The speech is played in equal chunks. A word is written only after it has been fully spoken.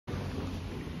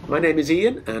My name is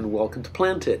Ian and welcome to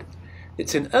Planted.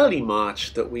 It's in early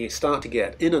March that we start to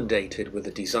get inundated with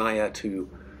a desire to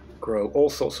grow all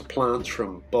sorts of plants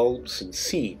from bulbs and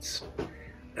seeds.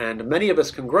 And many of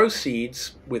us can grow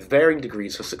seeds with varying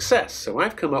degrees of success. So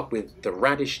I've come up with the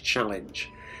Radish Challenge.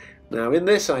 Now in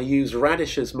this I use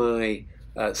radish as my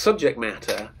subject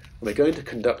matter. We're going to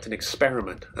conduct an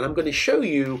experiment and I'm going to show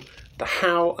you the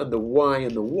how and the why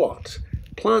and the what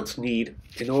plants need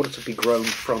in order to be grown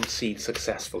from seed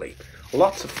successfully.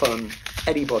 Lots of fun,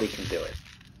 anybody can do it.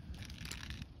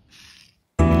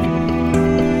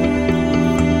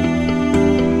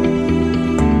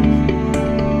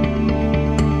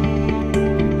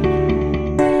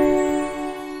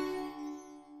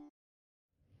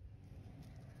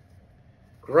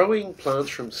 Growing plants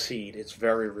from seed is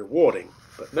very rewarding,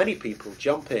 but many people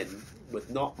jump in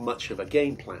with not much of a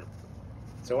game plan.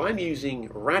 So I'm using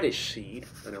radish seed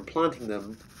and I'm planting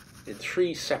them in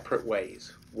three separate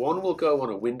ways. One will go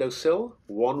on a windowsill,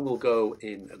 one will go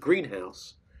in a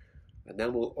greenhouse, and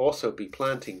then we'll also be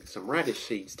planting some radish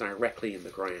seeds directly in the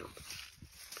ground.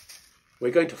 We're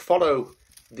going to follow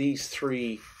these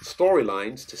three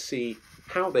storylines to see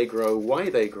how they grow,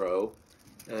 why they grow,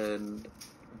 and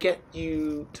get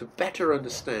you to better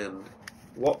understand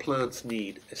what plants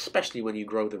need, especially when you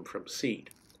grow them from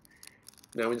seed.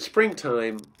 Now in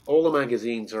springtime, all the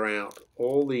magazines are out,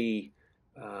 all the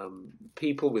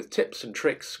people with tips and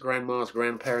tricks, grandmas,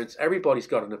 grandparents, everybody's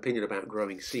got an opinion about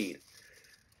growing seed.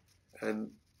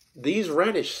 And these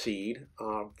radish seed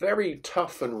are very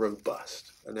tough and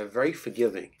robust, and they're very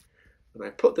forgiving. And I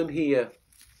put them here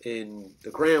in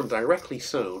the ground directly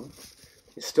sown.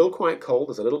 It's still quite cold,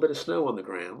 there's a little bit of snow on the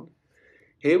ground.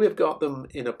 Here we've got them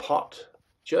in a pot,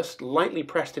 just lightly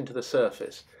pressed into the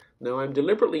surface. Now I'm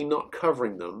deliberately not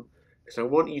covering them because I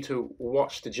want you to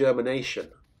watch the germination,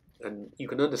 and you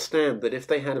can understand that if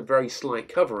they had a very slight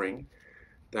covering,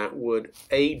 that would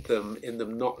aid them in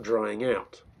them not drying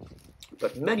out.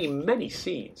 But many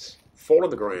seeds fall on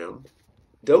the ground,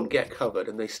 don't get covered,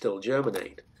 and they still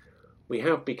germinate. We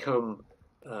have become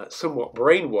somewhat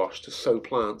brainwashed to sow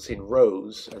plants in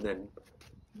rows and then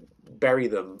bury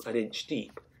them an inch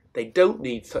deep. They don't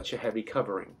need such a heavy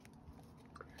covering.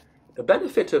 The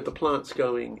benefit of the plants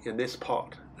going in this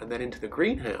pot and then into the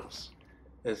greenhouse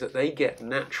is that they get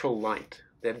natural light.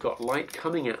 They've got light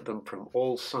coming at them from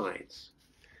all sides.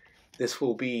 This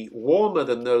will be warmer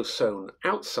than those sown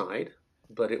outside,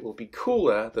 but it will be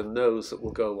cooler than those that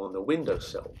will go on the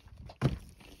windowsill.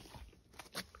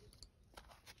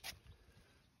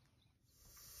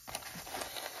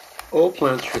 All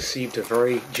plants received a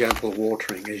very gentle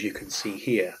watering, as you can see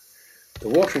here. The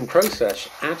watering process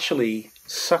actually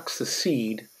sucks the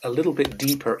seed a little bit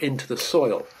deeper into the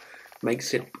soil,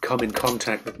 makes it come in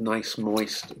contact with nice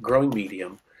moist growing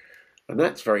medium, and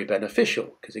that's very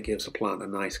beneficial because it gives the plant a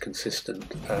nice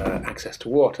consistent access to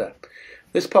water.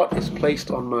 This pot is placed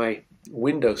on my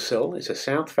windowsill. It's a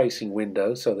south-facing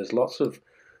window, so there's lots of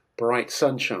bright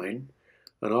sunshine.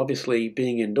 And obviously,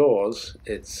 being indoors,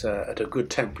 it's at a good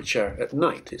temperature at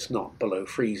night. It's not below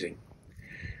freezing.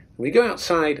 We go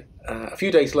outside a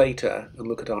few days later and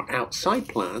look at our outside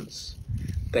plants.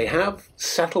 They have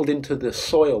settled into the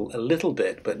soil a little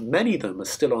bit, but many of them are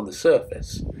still on the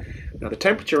surface. Now, the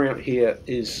temperature out here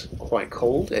is quite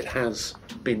cold. It has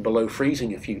been below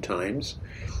freezing a few times.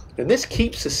 And this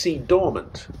keeps the seed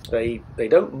dormant. They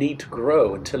don't need to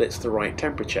grow until it's the right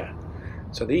temperature.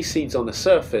 So these seeds on the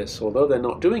surface, although they're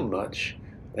not doing much,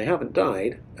 they haven't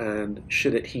died, and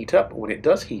should it heat up, when it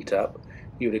does heat up,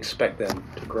 you would expect them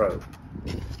to grow.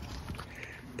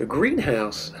 The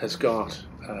greenhouse has got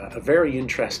a very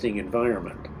interesting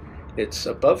environment. It's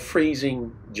above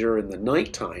freezing during the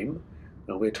night time,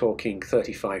 and we're talking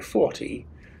 35, 40,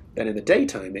 then in the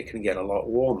daytime it can get a lot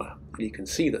warmer. And you can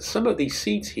see that some of these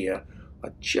seeds here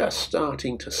are just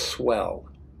starting to swell.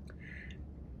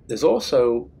 There's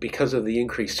also, because of the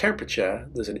increased temperature,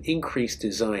 there's an increased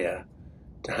desire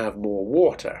to have more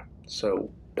water.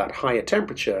 So that higher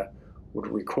temperature would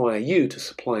require you to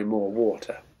supply more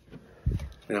water.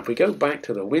 Now if we go back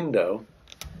to the window,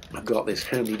 I've got this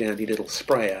handy-dandy little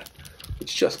sprayer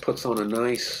which just puts on a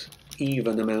nice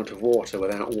even amount of water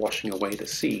without washing away the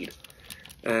seed.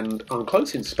 And on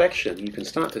close inspection you can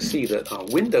start to see that our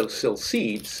windowsill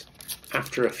seeds,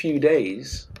 after a few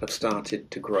days, have started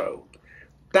to grow.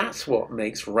 That's what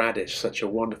makes radish such a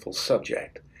wonderful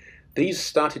subject. These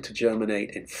started to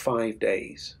germinate in 5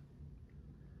 days.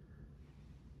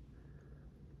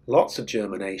 Lots of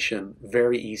germination,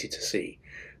 very easy to see.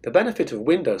 The benefit of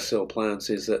windowsill plants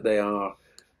is that they are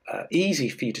easy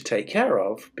for you to take care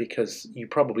of because you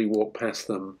probably walk past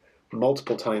them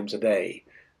multiple times a day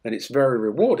and it's very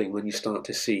rewarding when you start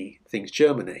to see things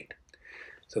germinate.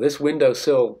 So this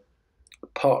windowsill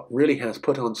pot really has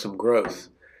put on some growth,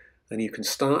 and you can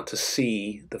start to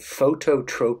see the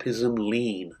phototropism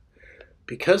lean.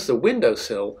 Because the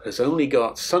windowsill has only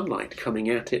got sunlight coming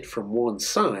at it from one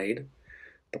side,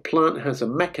 the plant has a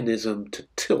mechanism to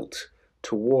tilt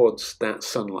towards that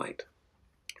sunlight.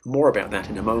 More about that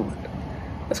in a moment.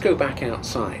 Let's go back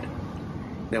outside.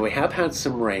 Now we have had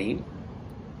some rain,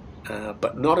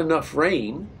 but not enough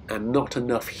rain and not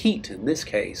enough heat in this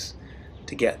case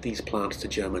to get these plants to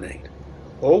germinate.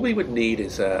 All we would need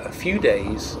is a few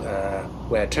days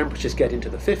where temperatures get into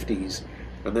the 50s,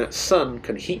 and that sun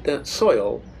can heat that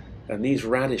soil, and these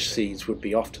radish seeds would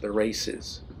be off to the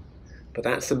races. But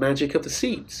that's the magic of the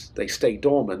seeds. They stay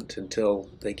dormant until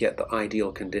they get the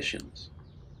ideal conditions.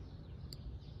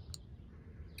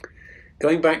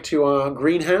 Going back to our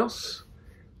greenhouse,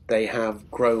 they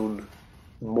have grown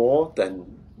more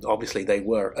than obviously they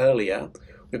were earlier.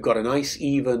 We've got a nice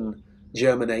even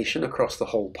germination across the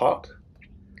whole pot.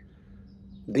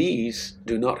 These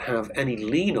do not have any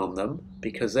lean on them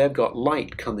because they've got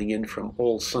light coming in from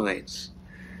all sides.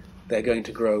 They're going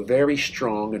to grow very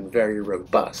strong and very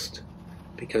robust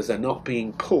because they're not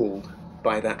being pulled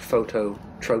by that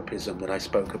phototropism that I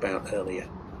spoke about earlier.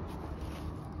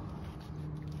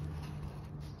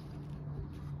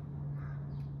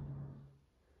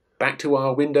 Back to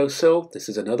our windowsill. This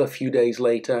is another few days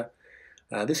later.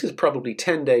 This is probably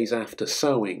 10 days after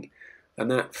sowing, and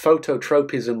that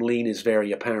phototropism lean is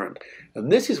very apparent.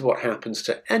 And this is what happens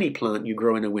to any plant you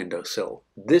grow in a windowsill.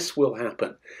 This will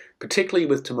happen, particularly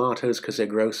with tomatoes because they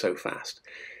grow so fast.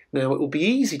 Now, it will be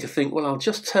easy to think, well, I'll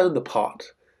just turn the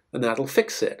pot and that'll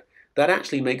fix it. That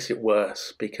actually makes it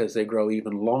worse because they grow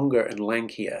even longer and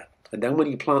lankier. And then when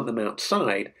you plant them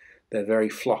outside, they're very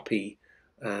floppy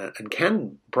and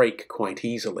can break quite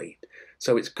easily.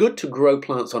 So it's good to grow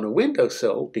plants on a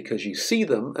windowsill because you see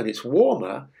them and it's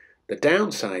warmer. The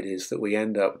downside is that we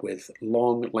end up with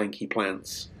long, lanky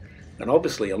plants, and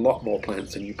obviously a lot more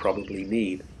plants than you probably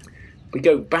need. We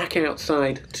go back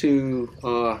outside to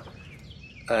our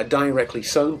directly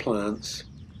sown plants.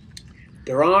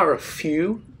 There are a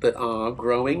few that are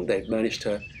growing. They've managed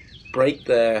to break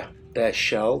their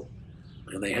shell,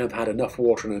 and they have had enough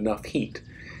water and enough heat.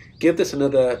 Give this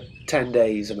another 10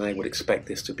 days and I would expect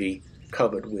this to be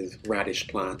covered with radish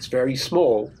plants. Very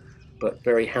small, but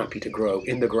very happy to grow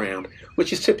in the ground,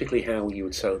 which is typically how you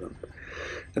would sow them.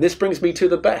 And this brings me to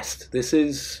the best. This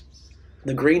is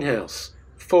the greenhouse.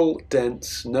 Full,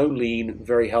 dense, no lean,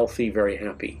 very healthy, very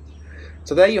happy.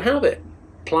 So there you have it.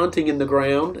 Planting in the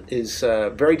ground is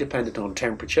very dependent on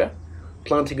temperature.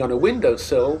 Planting on a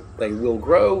windowsill, they will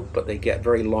grow, but they get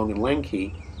very long and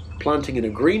lanky. Planting in a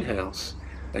greenhouse,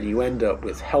 and you end up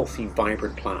with healthy,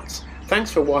 vibrant plants.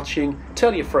 Thanks for watching.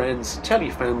 Tell your friends, tell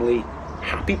your family.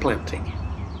 Happy planting.